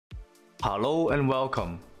Hello and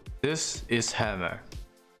welcome. This is Hammer.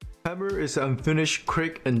 Hammer is an unfinished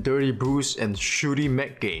quick and dirty boost and shooty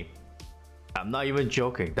mech game. I'm not even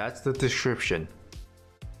joking, that's the description.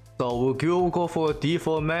 So we'll go for a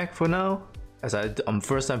default mech for now, as I'm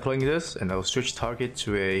first time playing this, and I'll switch target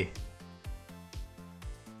to a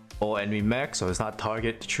all enemy mech, so it's not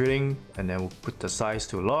target shooting, and then we'll put the size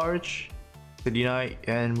to large, city night,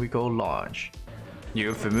 and we go launch.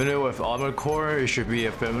 You're familiar with Armored Core, you should be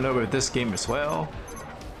familiar with this game as well.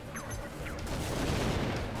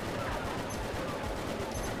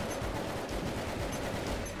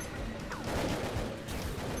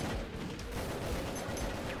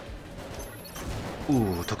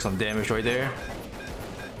 Ooh, took some damage right there.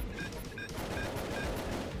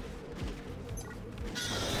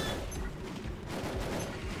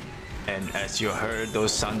 And as you heard,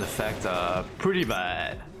 those sound effects are pretty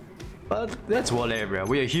bad. But that's whatever,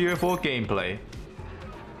 we are here for gameplay.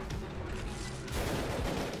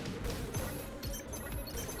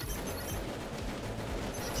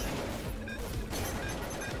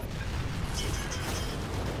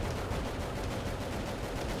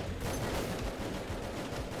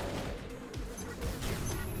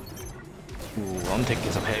 Ooh, I'm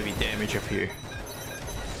taking some heavy damage up here.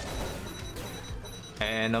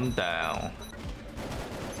 And I'm down.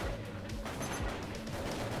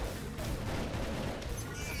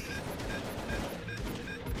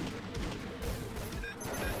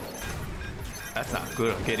 That's not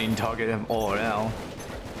good at getting targeted all now.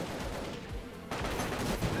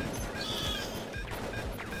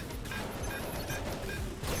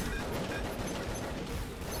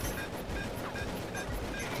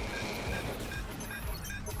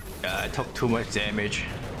 Yeah, I took too much damage.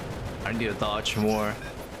 I need to dodge more,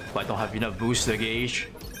 but I don't have enough booster gauge.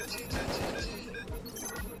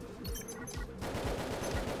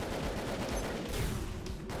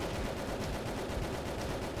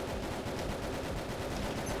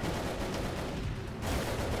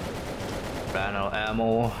 Ran out of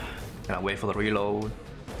ammo. Can I wait for the reload?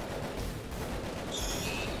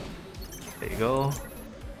 There you go.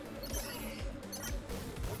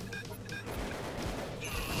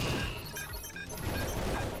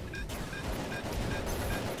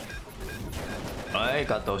 Alright,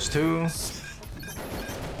 got those two.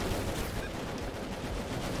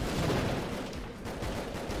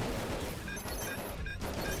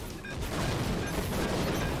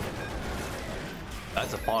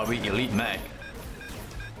 That's a probably elite mech.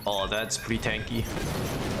 Oh, that's pretty tanky.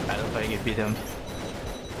 I don't think I can beat him.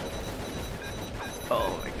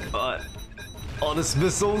 Oh my god. All these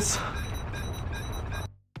missiles.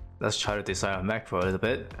 Let's try to design a mech for a little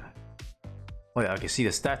bit. Oh yeah, I can see the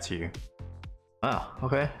stats here. Ah,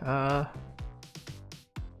 okay.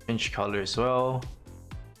 Change color as well.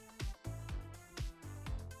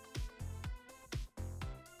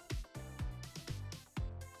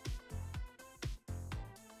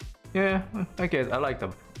 Yeah, I guess I like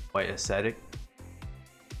the white aesthetic.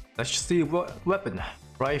 Let's just see what weapon.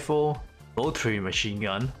 Rifle, rotary machine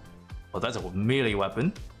gun. Oh, that's a melee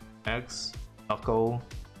weapon. Axe, knuckle,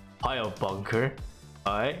 pile bunker.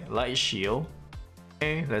 Alright, light shield.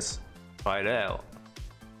 Okay, let's try it out.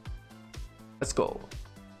 Let's go.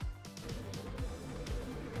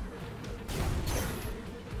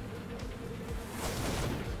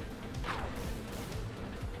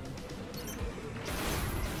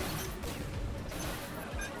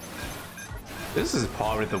 This is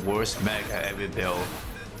probably the worst mech I ever built,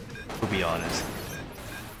 to be honest.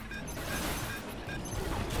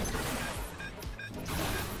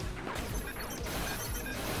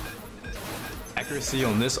 Accuracy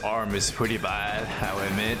on this arm is pretty bad, I will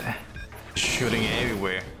admit. Shooting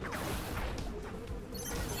everywhere.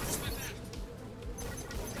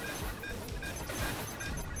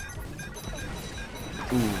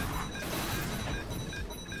 Ooh.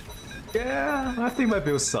 Yeah, I think my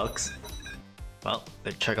build sucks. Well,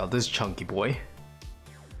 let's check out this chunky boy.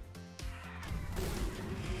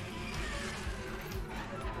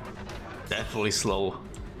 Definitely slow.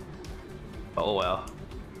 Oh well.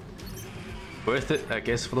 Worth it, I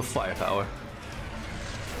guess, for the firepower.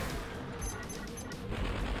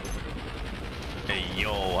 Hey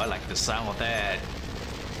yo, I like the sound of that.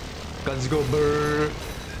 Guns go brrr.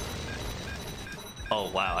 Oh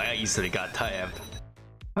wow, I easily got tabbed.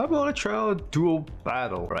 How about I try a dual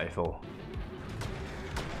battle rifle?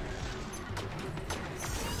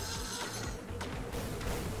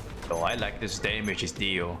 Oh, I like this damage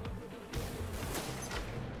deal.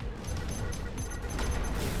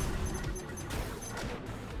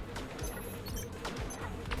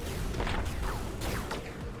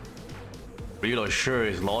 Reload sure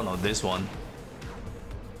is long on this one.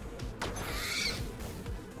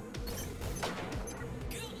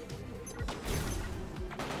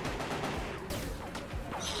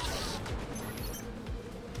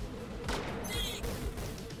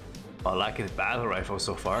 I like his battle rifle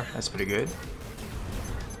so far. That's pretty good.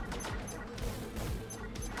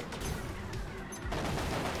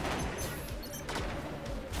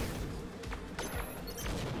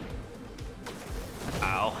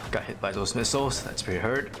 Ow, got hit by those missiles. That's pretty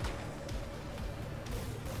hurt.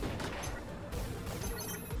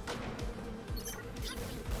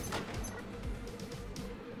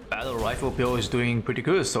 Battle rifle build is doing pretty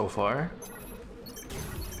good so far.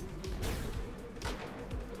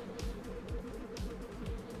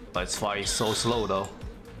 But it's fighting so slow though.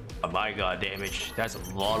 Oh my god, damage. That's a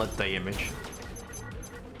lot of damage.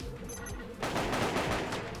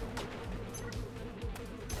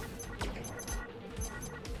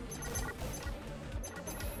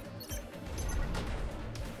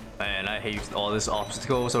 Man, I hate all these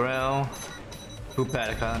obstacles around. Too bad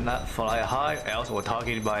I cannot fly high, else we're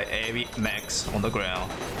targeted by every mechs on the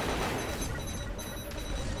ground.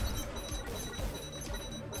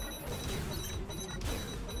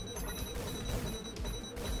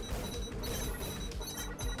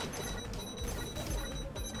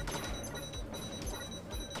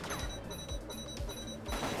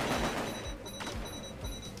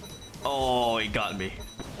 Oh, he got me.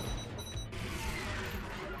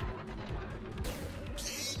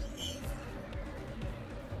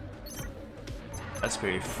 That's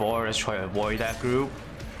pretty far. Let's try to avoid that group.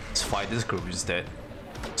 Let's fight this group instead.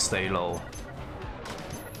 Stay low.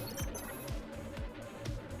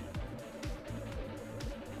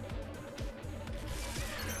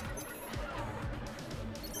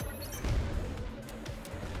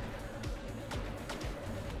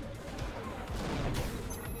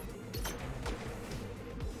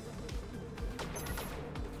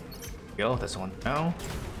 Go, that's one now.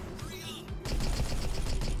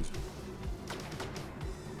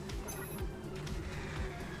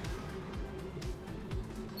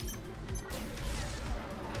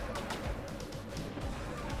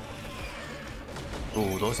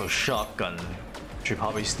 Ooh, those are shotgun. Should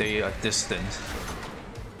probably stay at distance.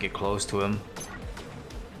 Get close to him.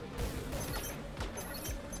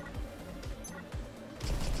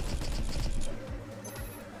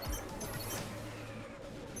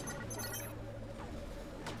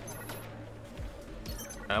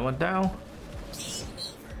 That one down.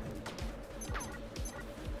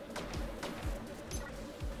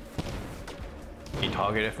 He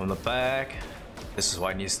targeted from the back. This is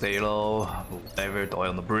why I need to stay low. Whatever, die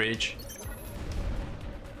on the bridge.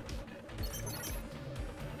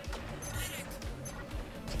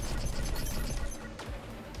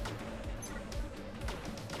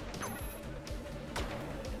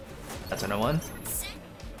 That's another one.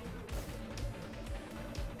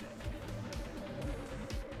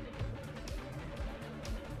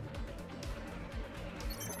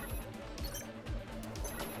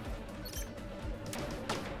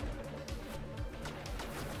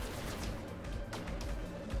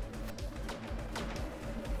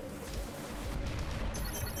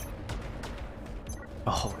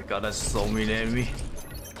 Oh my god, that's so many enemy.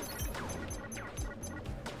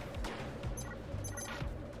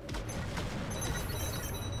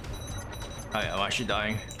 I'm actually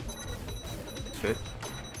dying. Good.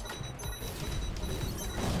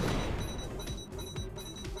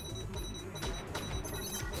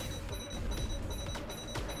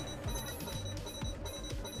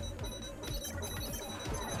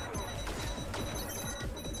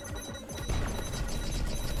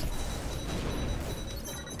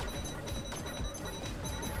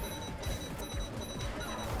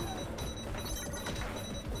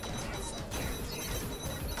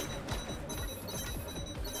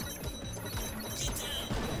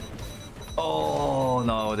 Oh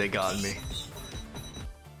no, they got me.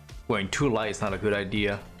 Going too light is not a good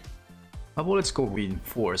idea. How about let's go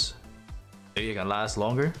reinforce? Maybe it can last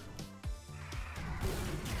longer.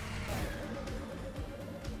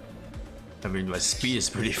 I mean, my speed is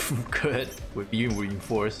pretty good with being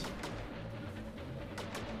reinforced.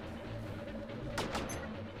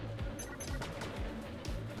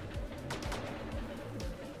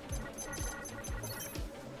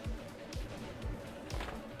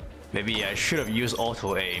 Maybe I should have used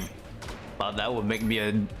auto aim, but that would make me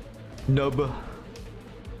a noob.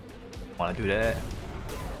 Wanna do that?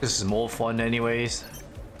 This is more fun anyways.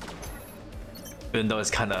 Even though it's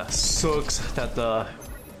kinda sucks that the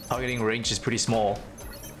targeting range is pretty small.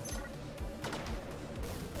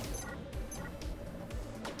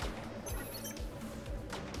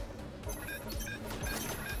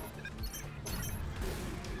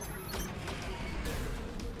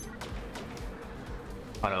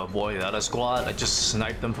 Trying to avoid the other squad, I just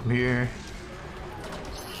snipe them from here.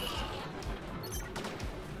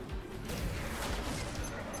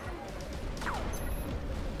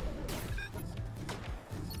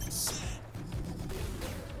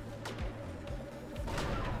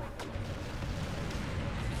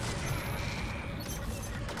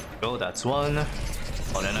 Go, that's one.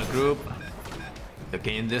 Banana group. The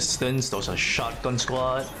gain distance, those are shotgun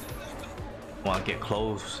squad. Wanna get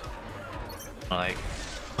close. Like,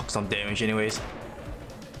 took some damage anyways.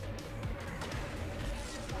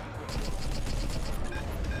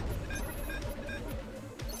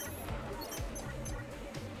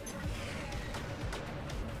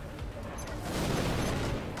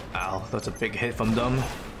 Ow, that's a big hit from them.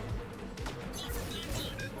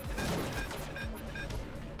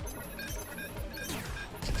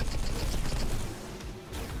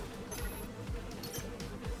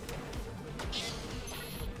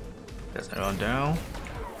 That's everyone down.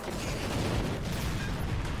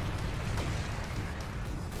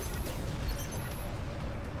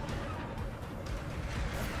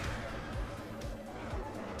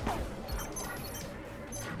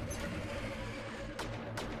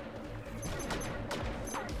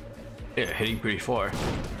 Yeah, hitting pretty far.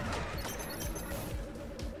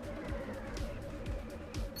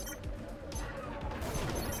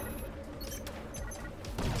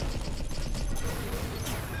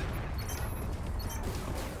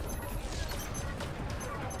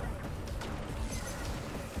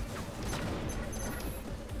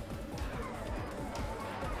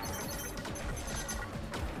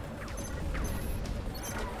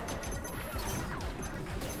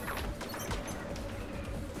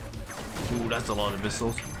 Ooh, that's a lot of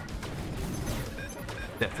missiles.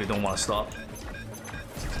 Definitely don't want to stop.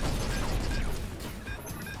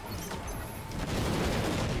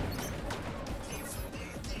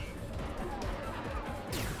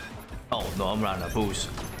 Oh no, I'm running a boost.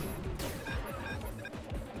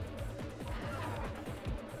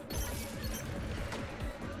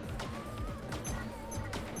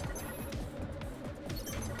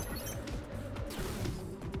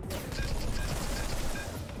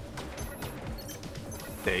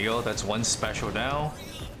 There you go, that's one special down.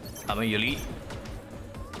 I'm an elite.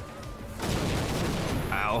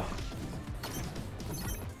 Ow.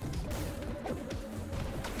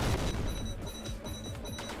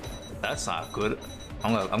 That's not good.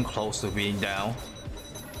 I'm close to being down.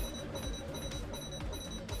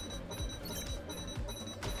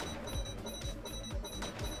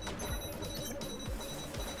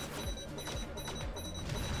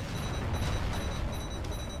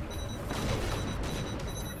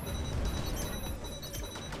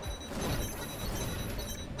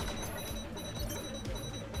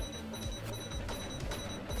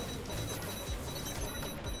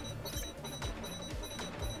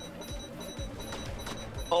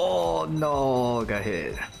 Oh no, got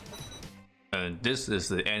hit. And this is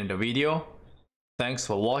the end of the video. Thanks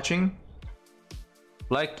for watching.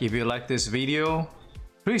 Like if you like this video.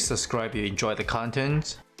 Please subscribe if you enjoy the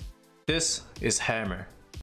content. This is Hammer.